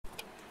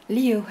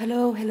Leo,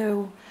 hello,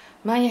 hello.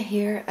 Maya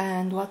here,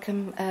 and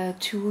welcome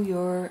to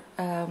your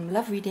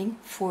love reading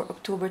for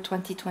October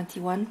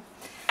 2021.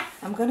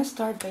 I'm going to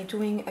start by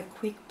doing a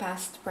quick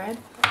past spread,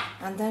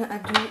 and then I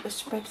do a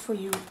spread for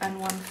you and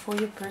one for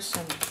your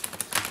person.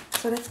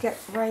 So let's get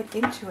right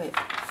into it.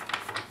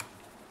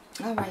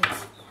 Alright,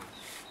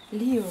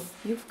 Leo,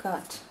 you've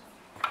got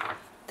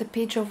the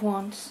Page of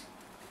Wands,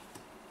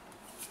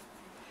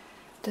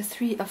 the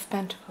Three of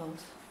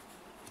Pentacles,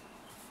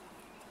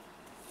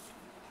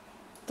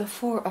 the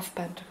Four of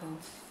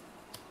Pentacles,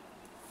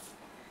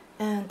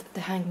 and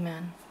the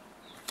Hangman.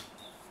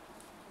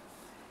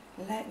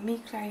 Let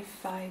me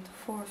clarify the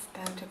Four of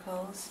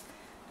Pentacles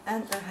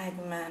and the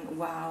Hangman.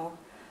 Wow,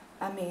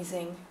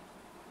 amazing.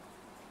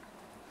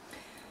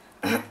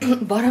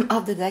 Bottom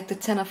of the deck, the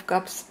Ten of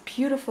Cups.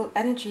 Beautiful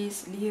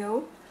energies,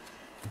 Leo,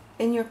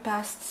 in your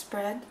past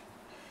spread.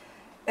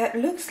 It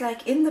looks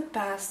like in the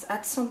past,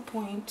 at some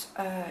point,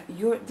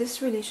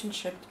 this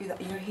relationship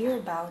that you're here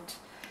about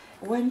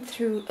went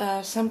through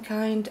some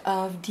kind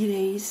of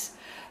delays,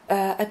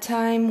 a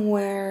time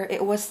where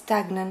it was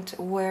stagnant,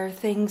 where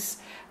things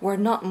were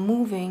not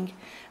moving,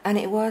 and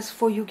it was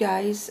for you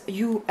guys,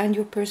 you and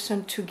your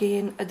person, to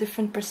gain a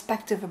different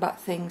perspective about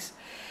things.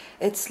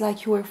 It's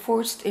like you were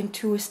forced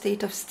into a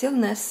state of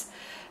stillness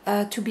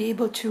to be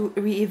able to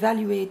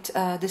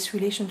reevaluate this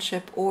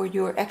relationship, or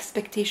your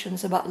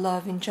expectations about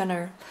love in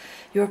general,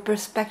 your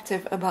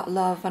perspective about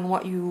love and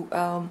what you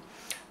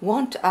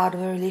want out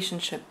of a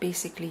relationship,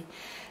 basically.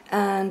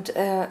 And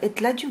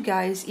it led you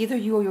guys, either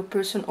you or your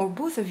person or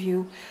both of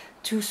you,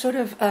 to sort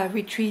of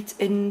retreat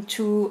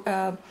into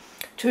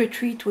to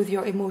retreat with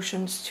your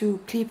emotions, to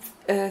keep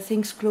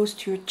things close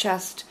to your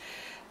chest.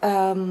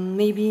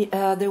 Maybe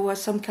there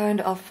was some kind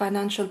of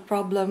financial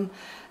problem,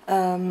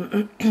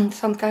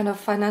 some kind of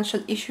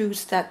financial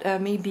issues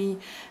that maybe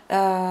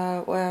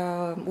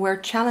were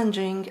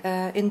challenging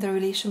in the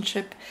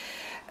relationship,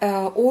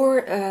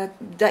 or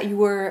that you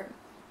were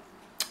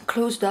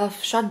closed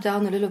off, shut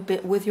down a little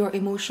bit with your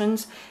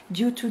emotions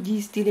due to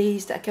these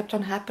delays that kept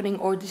on happening,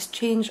 or this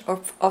change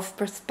of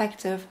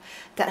perspective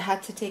that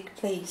had to take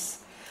place.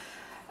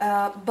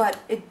 But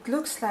it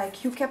looks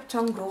like you kept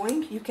on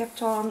going, you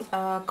kept on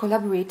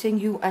collaborating,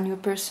 you and your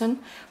person,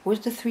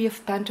 with the Three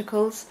of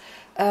Pentacles.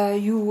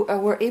 You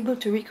were able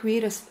to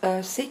recreate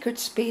a sacred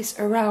space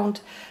around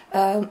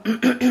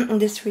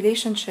this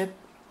relationship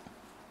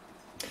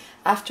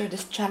after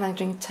this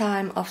challenging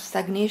time of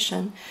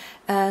stagnation,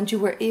 and you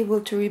were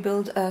able to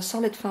rebuild a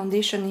solid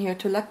foundation here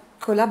to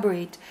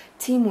collaborate,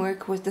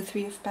 teamwork with the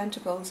Three of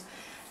Pentacles.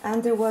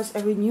 And there was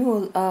a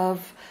renewal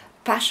of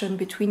passion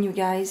between you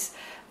guys,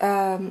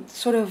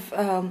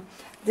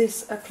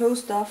 this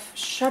closed off,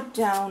 shut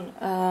down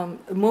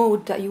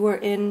mode that you were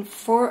in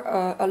for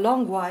a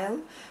long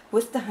while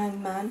with the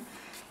Hangman.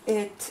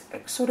 It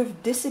sort of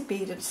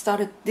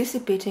started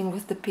dissipating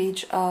with the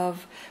Page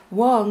of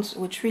Wands,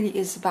 which really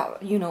is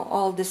about, you know,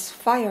 all this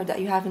fire that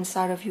you have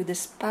inside of you,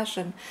 this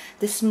passion,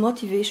 this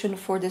motivation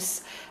for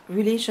this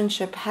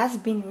relationship has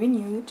been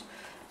renewed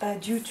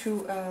due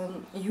to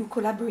you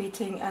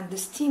collaborating and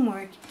this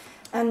teamwork.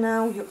 And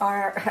now you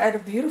are at a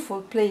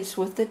beautiful place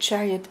with the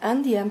Chariot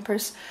and the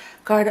Empress,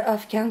 card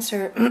of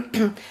Cancer,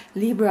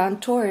 Libra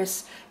and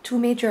Taurus, two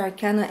major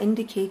arcana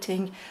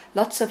indicating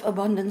lots of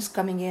abundance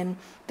coming in,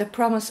 the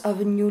promise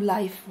of a new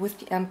life with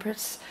the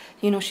Empress.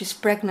 You know, she's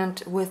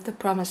pregnant with the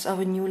promise of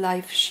a new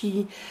life.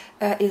 She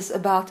is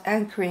about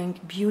anchoring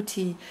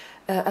beauty,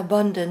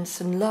 abundance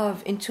and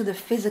love into the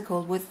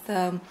physical, with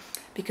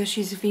because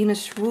she's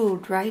Venus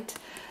ruled, right?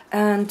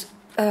 And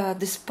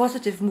this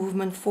positive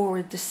movement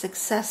forward, this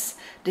success,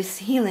 this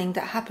healing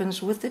that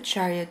happens with the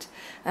Chariot,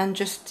 and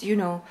just, you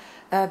know,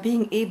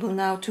 being able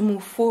now to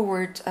move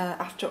forward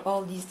after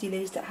all these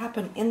delays that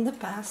happened in the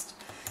past.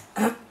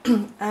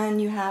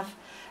 And you have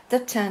the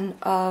Ten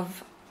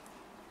of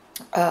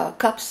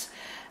Cups.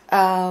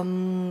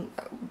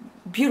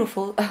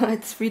 Beautiful.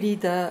 It's really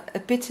the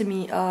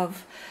epitome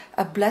of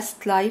a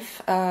blessed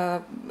life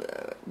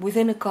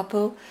within a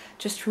couple,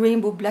 just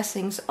rainbow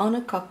blessings on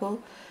a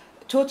couple.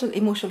 Total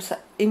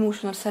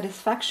emotional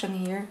satisfaction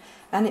here,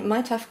 and it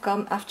might have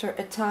come after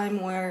a time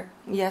where,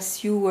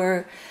 yes, you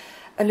were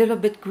a little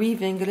bit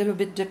grieving, a little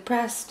bit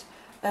depressed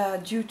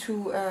due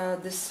to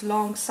this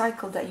long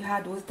cycle that you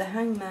had with the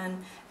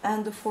Hangman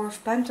and the Four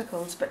of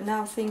Pentacles. But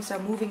now things are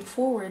moving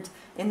forward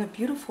in a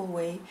beautiful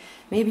way,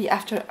 maybe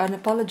after an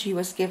apology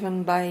was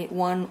given by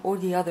one or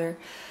the other.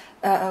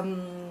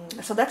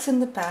 So that's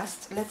in the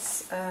past.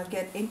 Let's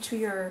get into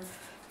your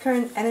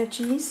current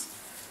energies.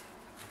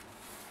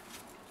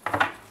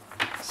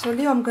 So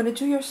Leo, I'm going to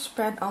do your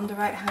spread on the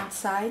right hand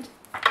side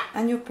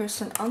and your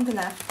person on the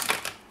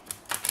left.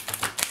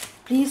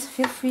 Please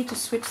feel free to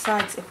switch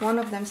sides if one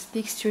of them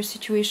speaks to your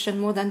situation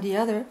more than the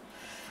other,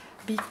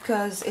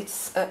 because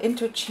it's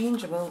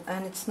interchangeable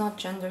and it's not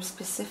gender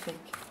specific.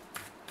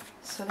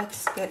 So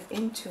let's get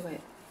into it.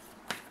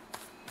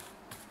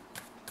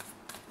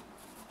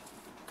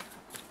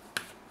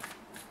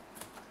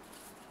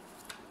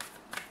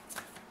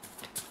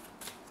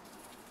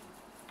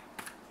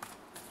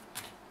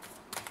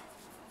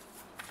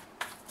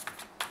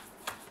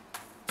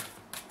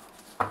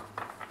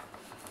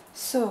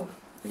 So,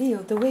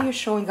 Leo, the way you're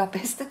showing up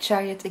is the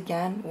Chariot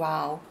again.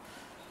 Wow.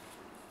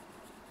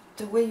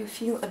 The way you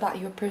feel about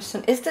your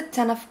person is the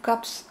Ten of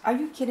Cups. Are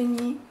you kidding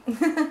me?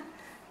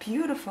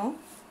 Beautiful.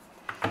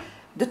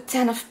 The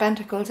Ten of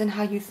Pentacles and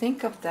how you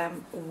think of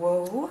them.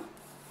 Whoa.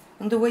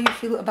 And the way you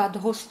feel about the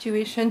whole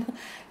situation.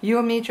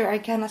 Your major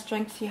arcana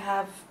strength you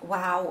have.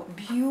 Wow.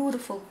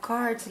 Beautiful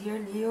cards here,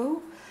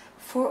 Leo.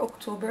 For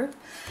October.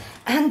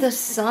 And the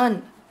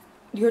Sun.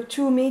 Your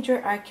two major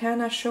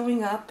arcana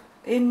showing up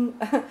in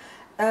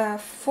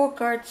 5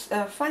 card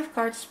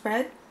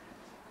spread.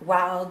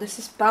 Wow, this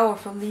is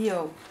powerful,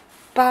 Leo.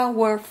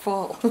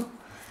 Powerful.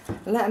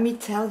 Let me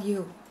tell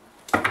you.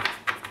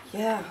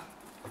 Yeah.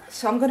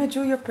 So I'm going to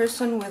do your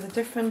person with a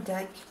different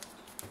deck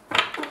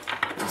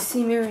to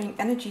see mirroring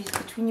energies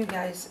between you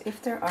guys,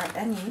 if there are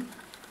any.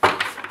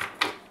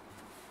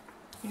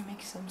 You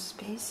make some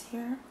space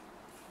here.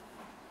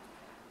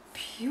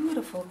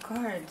 Beautiful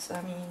cards.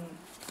 I mean,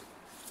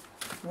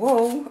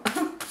 whoa.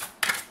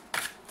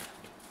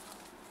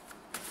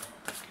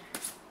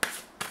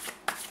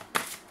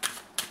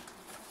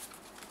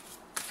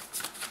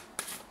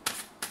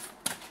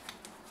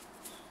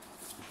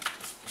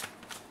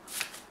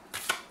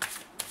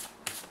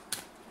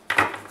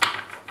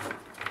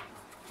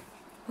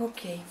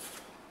 Okay,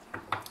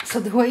 so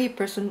the way a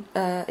person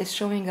is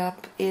showing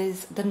up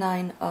is the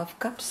 9 of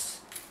Cups.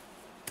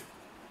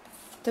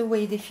 The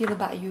way they feel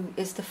about you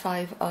is the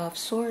 5 of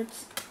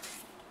Swords.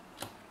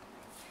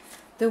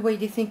 The way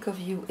they think of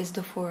you is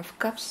the 4 of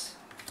Cups.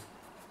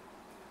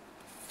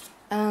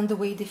 And the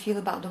way they feel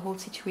about the whole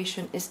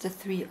situation is the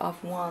 3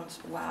 of Wands.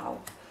 Wow.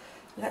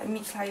 Let me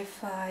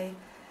clarify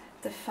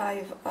the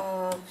 5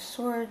 of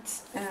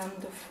Swords and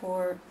the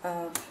 4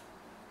 of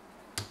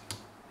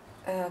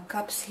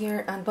Cups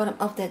here, and bottom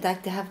of the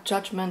deck they have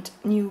Judgment,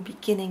 New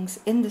Beginnings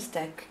in this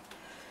deck.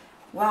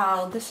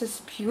 Wow, this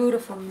is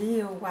beautiful,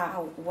 Leo.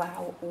 Wow,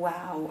 wow,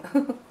 wow.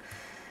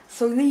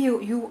 So Leo,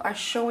 you are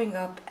showing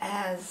up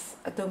as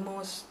the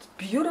most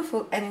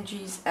beautiful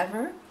energies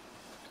ever.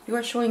 You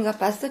are showing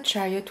up as the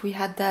Chariot. We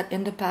had that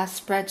in the past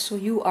spread. So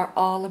you are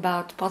all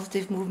about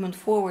positive movement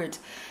forward.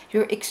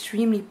 You're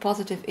extremely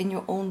positive in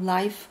your own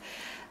life.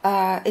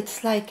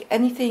 It's like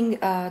anything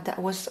that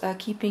was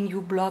keeping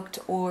you blocked,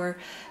 or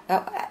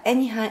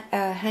any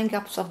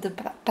hang-ups of the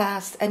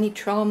past, any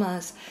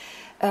traumas,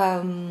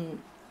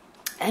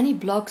 any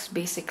blocks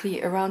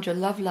basically around your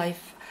love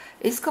life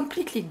is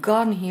completely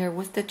gone here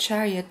with the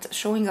Chariot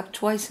showing up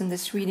twice in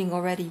this reading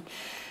already.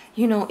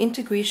 You know,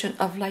 integration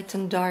of light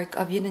and dark,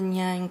 of yin and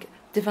yang,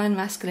 divine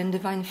masculine,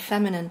 divine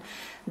feminine.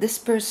 This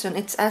person,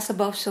 it's as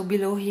above so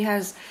below. He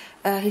has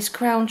his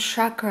crown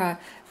chakra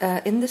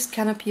in this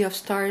canopy of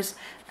stars,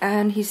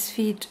 and his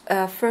feet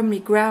firmly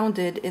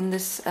grounded in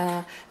this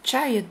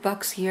Chariot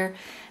box here.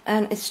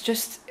 And it's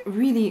just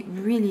really,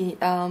 really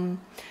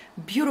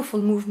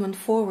beautiful movement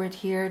forward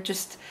here.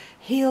 Just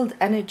healed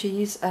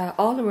energies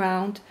all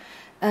around.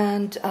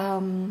 And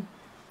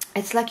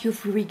it's like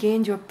you've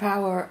regained your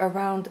power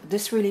around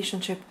this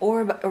relationship,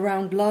 or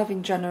around love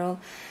in general.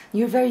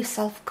 You're very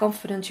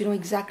self-confident, you know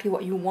exactly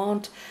what you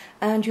want,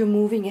 and you're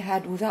moving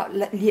ahead without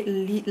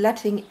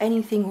letting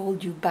anything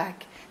hold you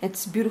back.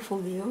 It's beautiful,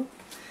 Leo.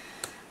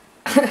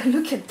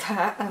 Look at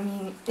that. I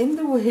mean, in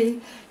the way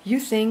you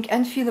think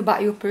and feel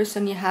about your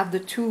person, you have the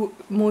two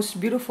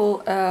most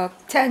beautiful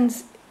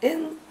tens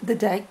in the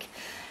deck.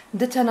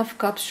 The 10 of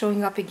Cups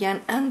showing up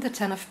again, and the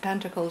 10 of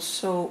Pentacles.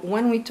 So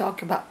when we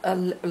talk about a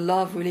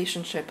love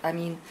relationship, I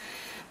mean,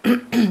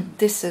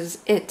 this is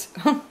it.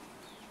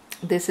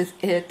 This is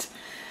it.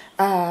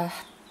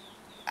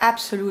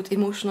 Absolute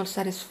emotional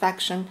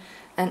satisfaction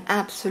and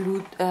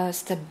absolute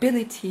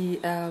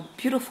stability,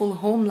 beautiful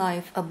home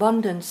life,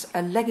 abundance,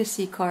 a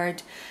legacy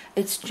card.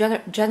 It's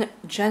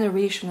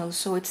generational.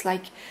 So it's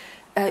like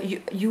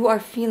you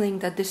are feeling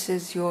that this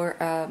is your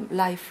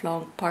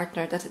lifelong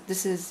partner, that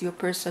this is your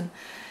person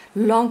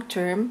long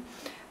term.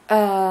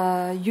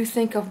 You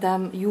think of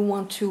them, you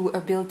want to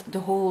build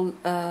the whole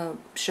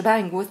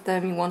shebang with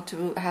them. You want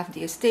to have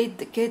the estate,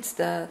 the kids,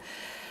 the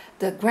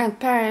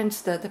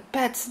grandparents, the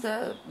pets,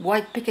 the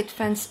white picket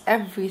fence,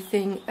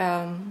 everything.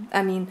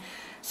 I mean,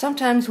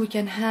 sometimes we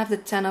can have the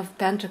 10 of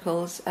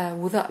Pentacles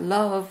without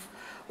love,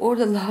 or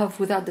the love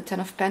without the 10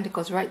 of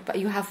Pentacles, right? But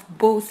you have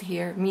both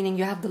here, meaning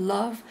you have the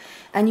love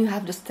and you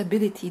have the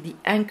stability, the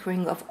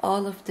anchoring of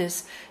all of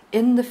this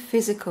in the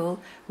physical,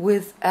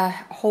 with a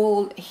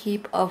whole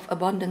heap of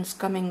abundance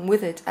coming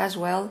with it as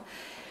well.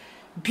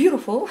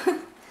 Beautiful.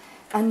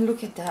 And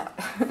look at that.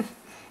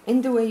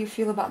 In the way you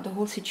feel about the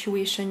whole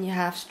situation, you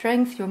have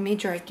Strength, your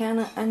major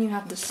arcana, and you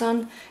have the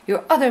Sun,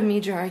 your other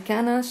major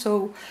arcana.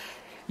 So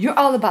you're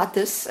all about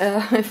this,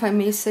 if I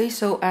may say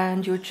so,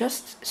 and you're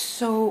just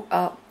so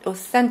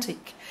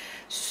authentic,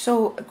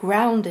 so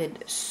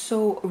grounded,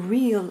 so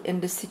real in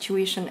this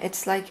situation.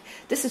 It's like,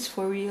 this is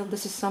for real,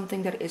 this is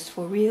something that is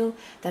for real,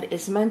 that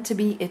is meant to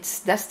be, it's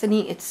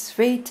destiny, it's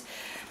fate.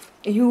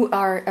 You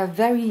are a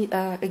very,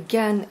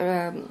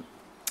 again,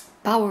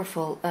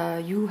 powerful.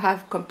 You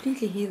have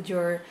completely healed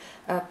your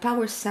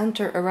power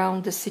center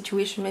around the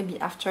situation, maybe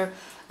after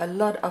a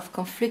lot of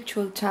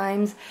conflictual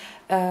times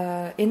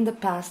in the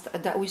past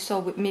that we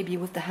saw maybe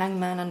with the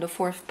Hangman and the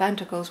Four of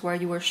Pentacles, where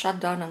you were shut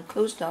down and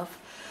closed off,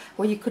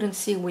 where you couldn't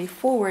see a way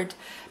forward,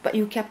 but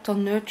you kept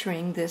on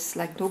nurturing this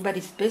like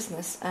nobody's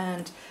business,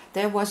 and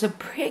there was a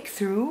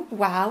breakthrough.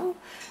 Wow,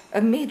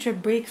 a major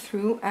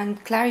breakthrough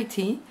and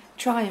clarity,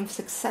 triumph,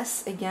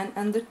 success again.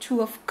 And the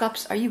Two of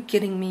Cups, are you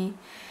kidding me?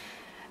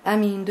 I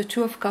mean, the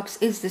Two of Cups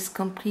is this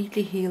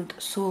completely healed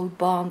soul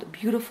bond,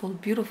 beautiful,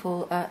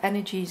 beautiful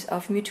energies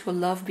of mutual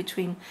love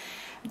between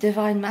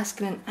divine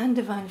masculine and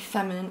divine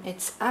feminine.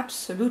 It's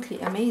absolutely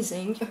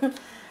amazing.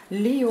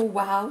 Leo,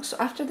 wow. So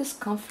after this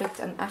conflict,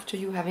 and after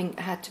you having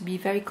had to be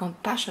very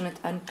compassionate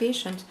and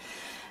patient,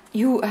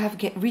 you have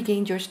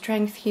regained your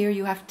strength here.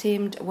 You have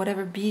tamed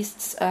whatever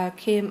beasts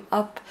came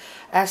up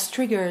as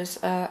triggers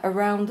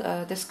around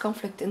this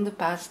conflict in the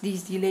past,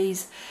 these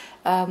delays,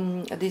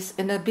 this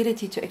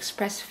inability to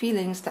express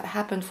feelings that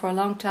happened for a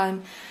long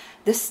time,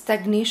 this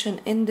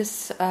stagnation in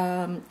this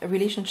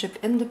relationship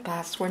in the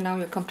past, where now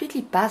you're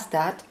completely past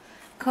that,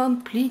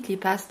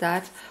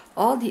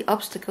 all the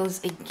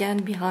obstacles again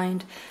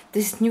behind,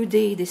 this new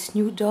day, this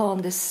new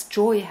dawn, this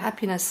joy,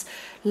 happiness,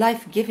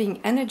 life-giving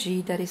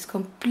energy that is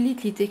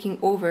completely taking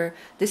over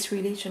this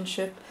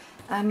relationship.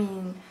 I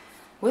mean,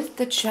 with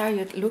the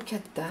Chariot, look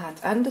at that,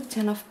 and the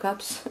Ten of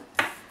Cups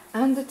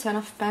and the Ten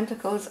of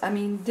Pentacles. I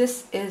mean,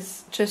 this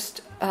is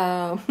just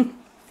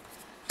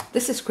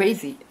this is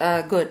crazy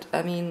good.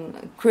 I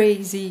mean,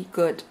 crazy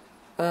good.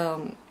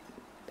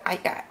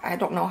 I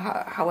don't know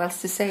how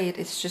else to say it.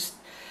 It's just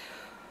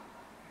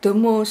the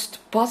most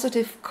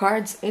positive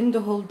cards in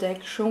the whole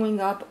deck showing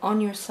up on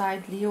your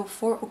side, Leo,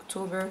 for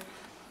October,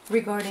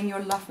 regarding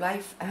your love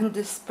life and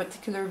this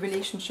particular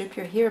relationship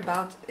you're here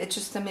about. It's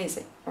just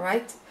amazing, all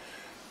right?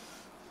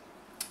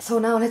 So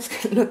now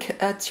let's look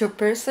at your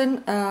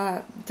person.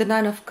 The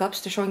Nine of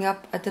Cups, they're showing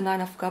up at the Nine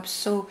of Cups.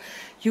 So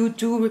you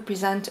do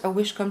represent a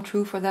wish come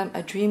true for them,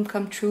 a dream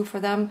come true for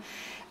them.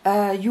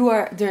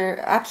 They're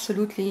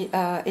absolutely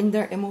in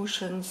their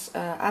emotions,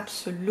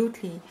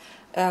 absolutely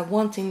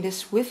wanting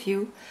this with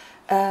you.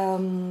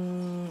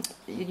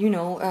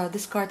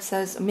 This card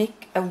says,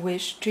 make a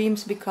wish,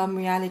 dreams become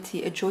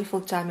reality, a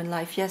joyful time in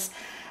life. Yes,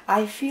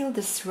 I feel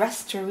this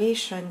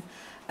restoration,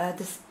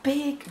 this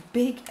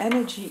big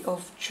energy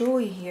of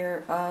joy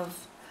here,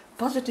 of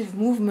positive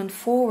movement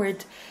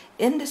forward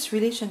in this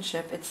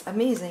relationship. It's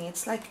amazing.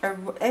 It's like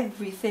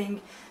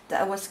everything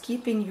that was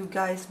keeping you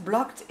guys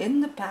blocked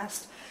in the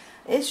past,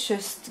 it's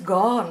just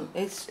gone.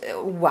 It's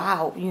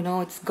wow,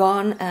 it's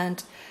gone,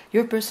 and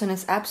your person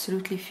is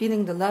absolutely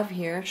feeling the love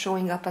here,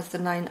 showing up as the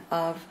Nine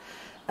of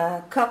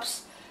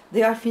Cups.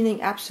 They are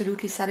feeling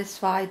absolutely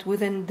satisfied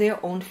within their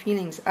own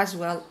feelings as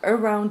well,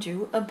 around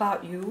you,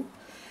 about you.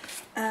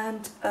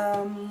 And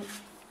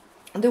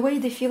the way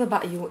they feel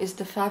about you is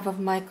the Five of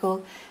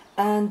Michael,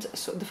 and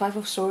so the Five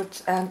of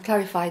Swords, and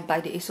clarified by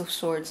the Ace of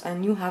Swords.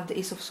 And you have the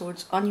Ace of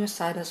Swords on your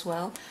side as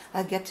well.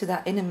 I'll get to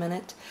that in a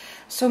minute.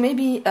 So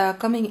maybe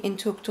coming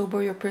into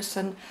October, your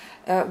person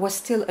was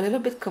still a little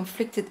bit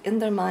conflicted in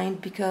their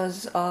mind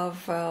because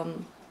of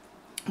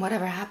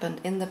whatever happened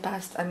in the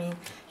past. I mean,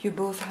 you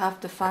both have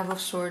the Five of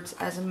Swords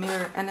as a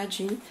mirror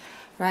energy,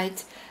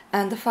 right?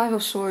 And the Five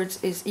of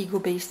Swords is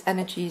ego-based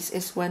energies,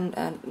 is when,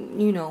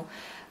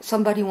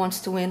 somebody wants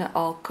to win at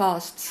all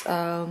costs,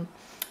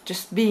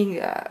 just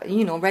being,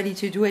 ready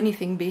to do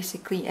anything,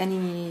 basically,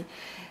 any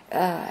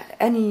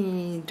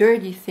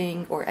dirty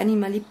thing or any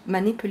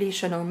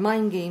manipulation or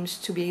mind games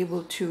to be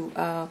able to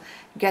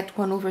get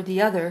one over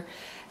the other.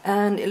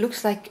 And it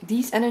looks like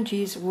these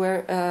energies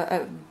were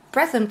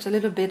present a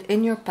little bit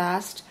in your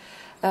past.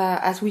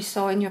 As we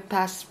saw in your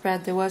past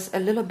spread, there was a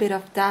little bit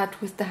of that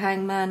with the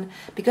Hangman,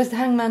 because the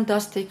Hangman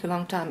does take a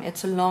long time.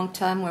 It's a long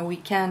time where we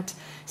can't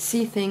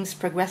see things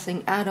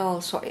progressing at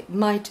all, so it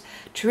might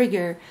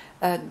trigger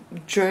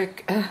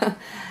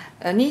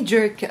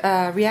knee-jerk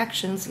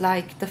reactions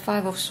like the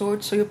Five of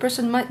Swords. So your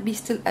person might be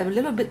still a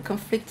little bit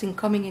conflicting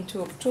coming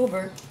into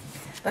October,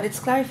 but it's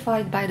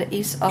clarified by the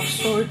Ace of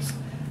Swords,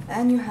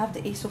 and you have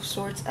the Ace of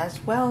Swords as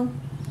well.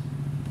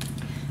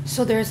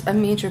 So there's a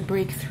major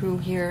breakthrough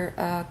here,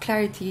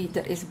 clarity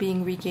that is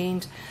being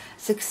regained,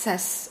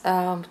 success,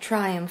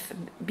 triumph,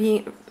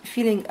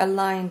 feeling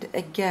aligned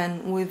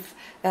again with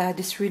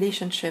this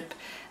relationship,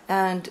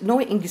 and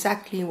knowing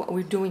exactly what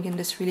we're doing in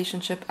this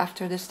relationship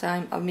after this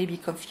time of maybe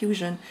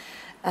confusion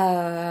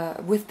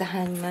with the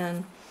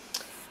Hangman.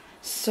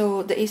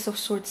 So the Ace of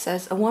Swords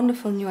says, a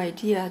wonderful new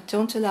idea.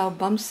 Don't allow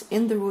bumps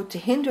in the road to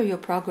hinder your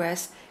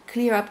progress.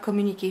 Clear up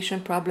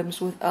communication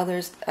problems with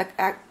others.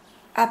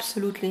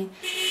 Absolutely.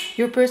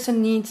 Your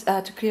person needs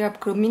to clear up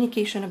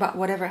communication about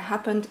whatever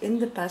happened in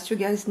the past. You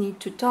guys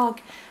need to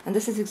talk, and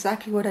this is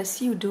exactly what I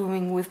see you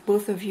doing with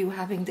both of you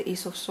having the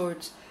Ace of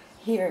Swords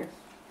here.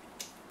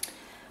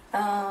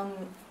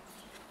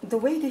 The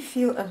way they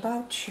feel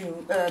about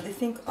you, they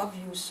think of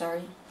you,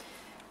 sorry,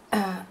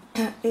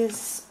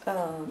 is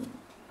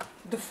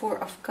the Four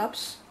of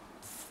Cups.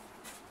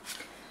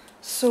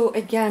 so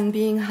again,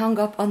 being hung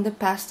up on the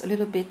past a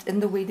little bit in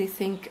the way they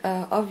think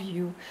of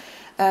you.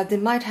 They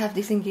might have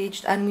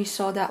disengaged, and we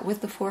saw that with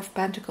the Four of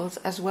Pentacles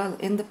as well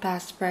in the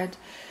past spread,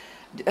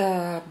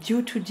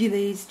 due to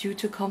delays, due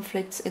to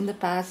conflicts in the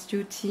past,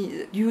 due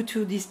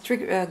to this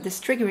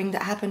triggering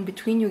that happened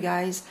between you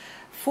guys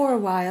for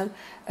a while.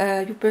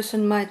 Your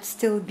person might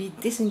still be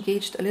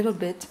disengaged a little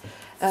bit.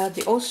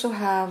 They also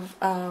have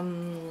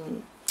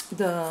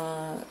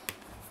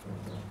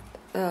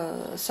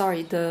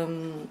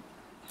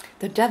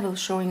the devil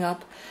showing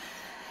up,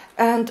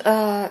 and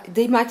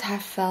they might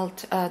have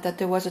felt that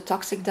there was a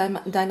toxic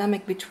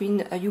dynamic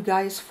between you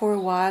guys for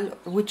a while,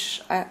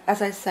 which,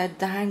 as I said,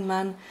 the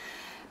Hangman,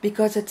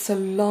 because it's a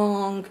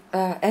long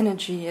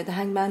energy, the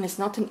Hangman is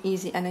not an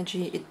easy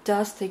energy. It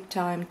does take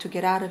time to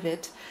get out of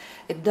it.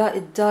 It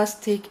does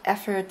take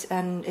effort,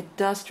 and it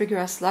does trigger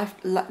us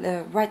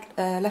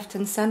left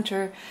and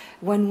center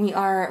when we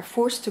are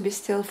forced to be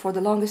still for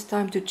the longest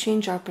time to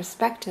change our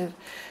perspective.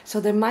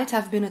 So there might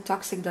have been a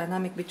toxic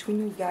dynamic between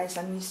you guys,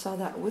 and we saw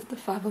that with the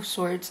Five of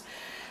Swords.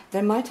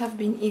 There might have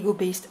been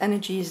ego-based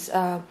energies,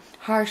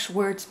 harsh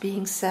words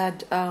being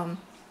said,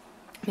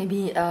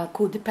 maybe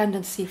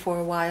codependency for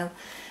a while,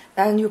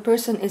 and your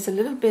person is a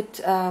little bit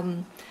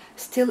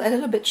still a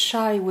little bit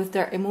shy with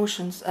their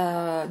emotions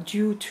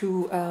due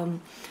to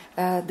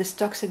this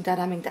toxic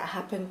dynamic that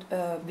happened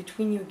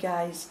between you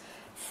guys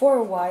for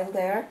a while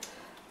there.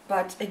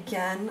 But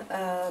again,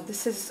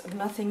 this is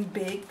nothing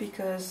big,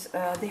 because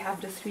they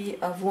have the Three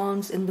of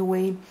Wands in the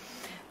way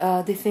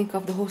they think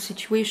of the whole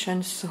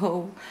situation.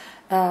 So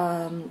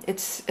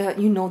it's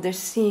you know, they're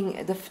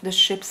seeing the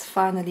ships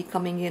finally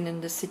coming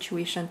in the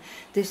situation.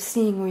 They're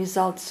seeing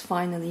results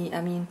finally.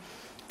 I mean,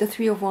 the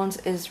Three of Wands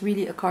is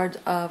really a card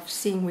of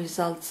seeing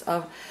results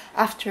of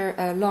after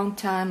a long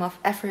time of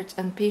effort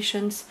and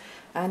patience,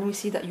 and we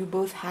see that you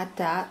both had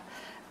that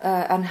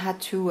and had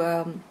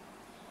to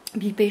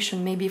be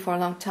patient maybe for a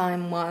long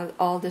time while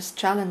all this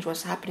challenge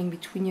was happening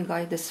between you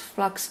guys, this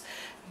flux,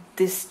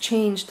 this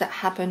change that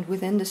happened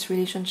within this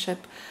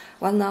relationship.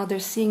 Well, now they're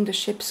seeing the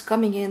ships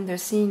coming in, they're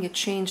seeing a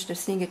change, they're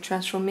seeing a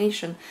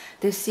transformation,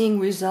 they're seeing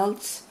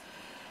results.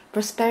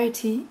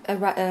 Prosperity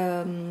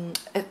arising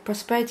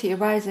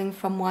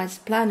from wise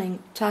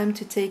planning, time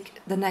to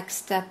take the next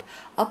step,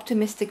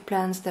 optimistic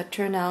plans that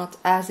turn out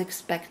as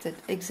expected.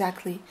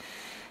 Exactly.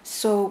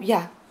 So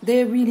yeah,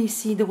 they really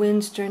see the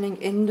winds turning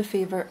in the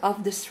favor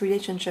of this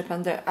relationship,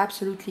 and they're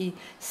absolutely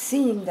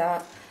seeing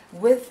that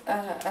with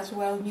as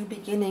well new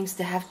beginnings.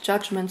 They have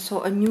judgment,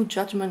 so a new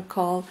judgment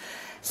call,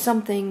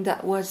 something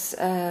that was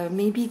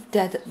maybe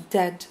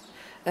dead.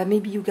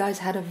 Maybe you guys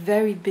had a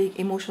very big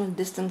emotional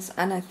distance,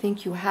 and I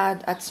think you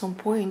had at some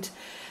point,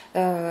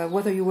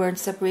 whether you were in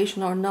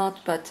separation or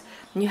not, but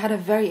you had a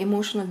very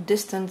emotional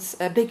distance,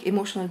 a big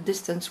emotional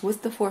distance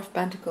with the Four of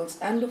Pentacles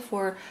and the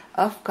Four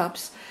of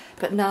Cups.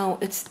 But now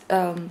it's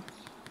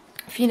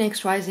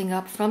Phoenix rising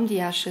up from the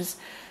ashes.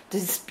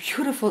 These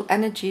beautiful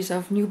energies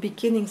of new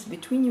beginnings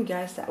between you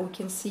guys that we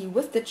can see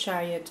with the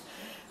Chariot,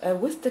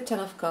 with the Ten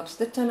of Cups,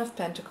 the Ten of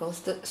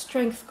Pentacles, the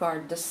Strength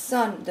card, the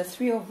Sun, the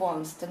Three of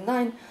Wands, the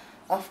Nine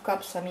of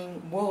Cups. I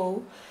mean,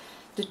 whoa,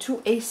 the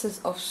two Aces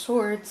of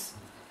Swords,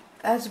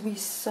 as we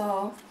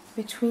saw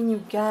between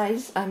you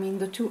guys. I mean,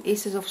 the two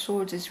Aces of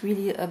Swords is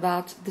really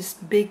about this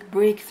big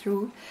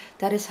breakthrough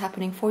that is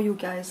happening for you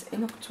guys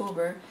in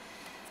October.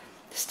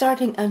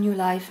 Starting a new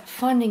life,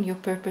 finding your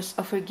purpose,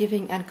 a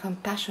forgiving and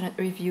compassionate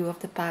review of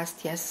the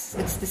past. Yes,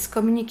 it's this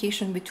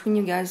communication between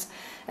you guys,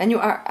 and you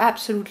are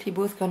absolutely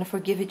both going to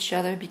forgive each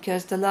other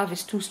because the love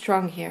is too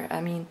strong here.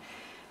 I mean,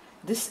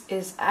 this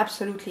is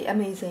absolutely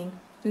amazing,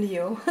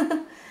 Leo.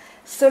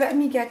 So let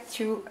me get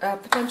to a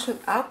potential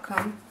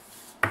outcome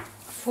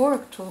for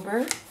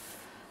October.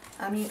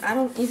 I mean, I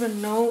don't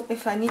even know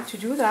if I need to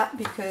do that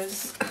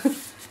because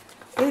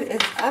it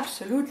is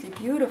absolutely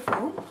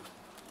beautiful.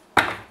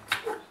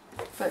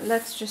 But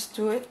let's just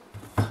do it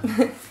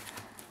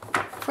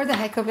for the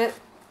heck of it.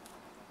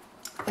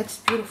 It's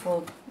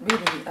beautiful,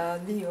 really,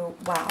 Leo.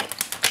 Wow.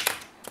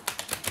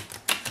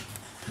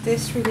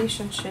 This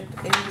relationship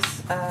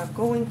is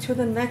going to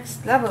the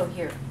next level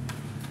here.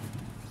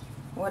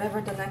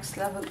 Whatever the next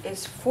level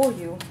is for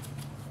you.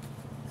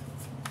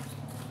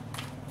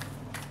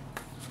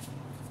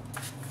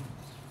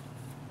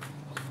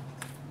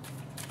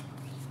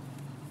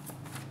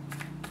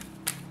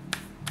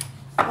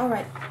 All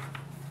right.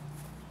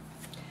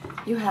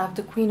 You have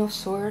the Queen of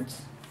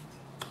Swords,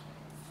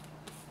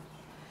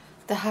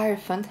 the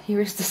Hierophant. Here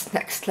is this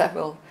next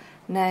level,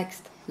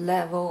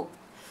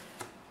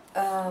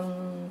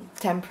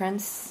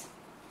 Temperance,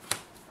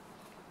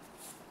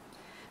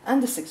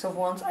 and the Six of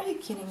Wands. Are you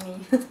kidding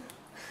me?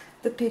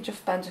 The Page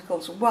of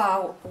Pentacles.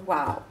 Wow,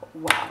 wow,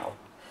 wow.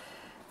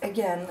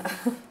 Again,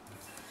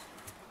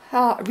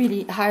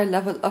 really higher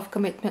level of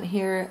commitment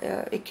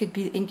here. It could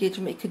be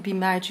engagement, it could be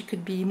marriage, it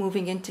could be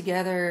moving in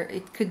together,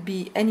 it could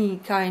be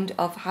any kind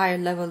of higher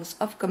levels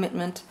of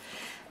commitment.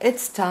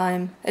 It's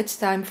time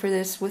for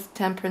this with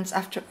Temperance.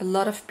 After a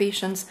lot of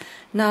patience,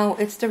 now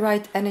it's the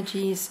right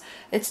energies,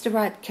 it's the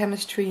right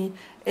chemistry,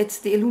 It's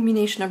the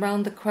illumination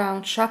around the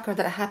crown chakra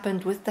that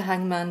happened with the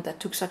Hangman that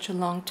took such a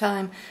long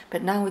time,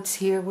 but now it's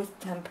here with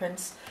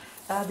Temperance.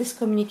 This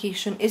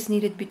communication is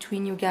needed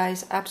between you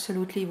guys,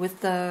 absolutely,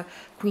 with the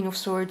Queen of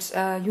Swords.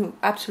 You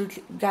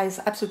guys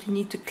absolutely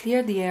need to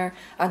clear the air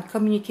and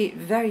communicate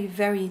very,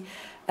 very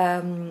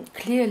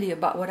clearly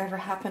about whatever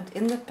happened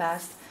in the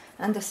past.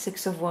 And the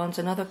Six of Wands,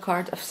 another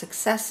card of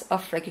success,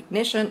 of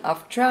recognition,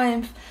 of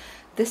triumph.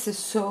 This is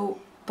so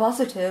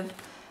positive.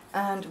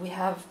 And we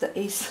have the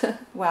Ace,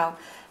 wow,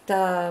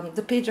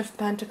 the Page of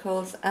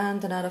Pentacles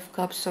and the Knight of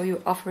Cups. So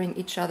you're offering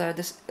each other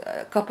this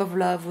cup of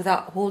love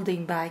without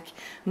holding back.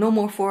 No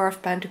more Four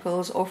of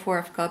Pentacles or Four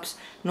of Cups.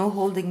 No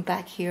holding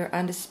back here.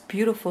 And this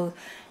beautiful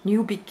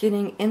new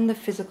beginning in the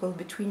physical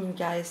between you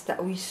guys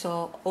that we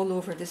saw all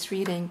over this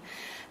reading.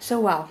 So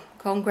wow,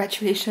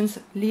 congratulations,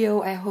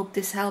 Leo. I hope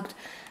this helped.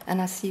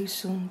 And I'll see you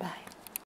soon. Bye.